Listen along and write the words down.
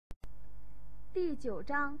第9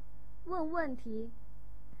章，问问题。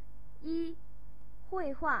1、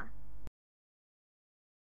绘画。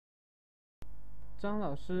张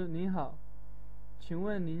老师您好，请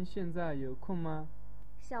问您现在有空吗？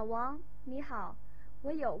小王你好，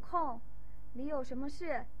我有空，你有什么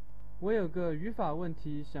事？我有个语法问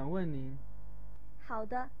题想问您。好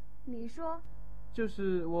的，你说。就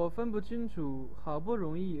是我分不清楚好不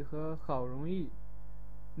容易和好容易，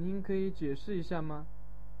您可以解释一下吗？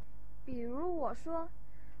比如我说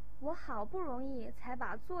我好不容易才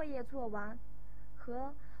把作业做完，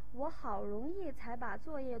和我好容易才把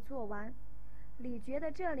作业做完，你觉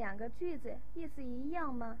得这2个句子意思一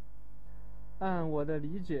样吗？按我的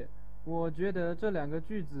理解，我觉得这2个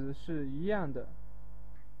句子是一样的。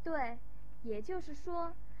对，也就是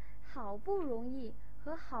说，好不容易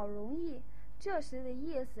和好容易这时的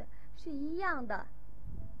意思是一样的。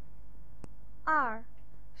2、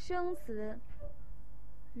生词。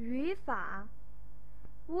语法。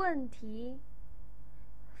问题。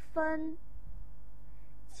分。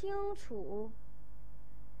清楚。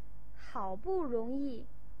好不容易。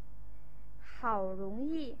好容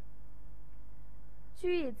易。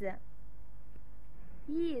句子。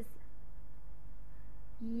意思。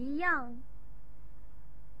一样。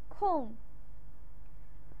空。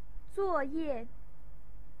作业。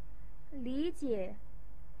理解。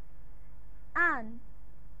按。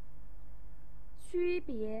区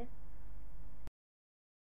别。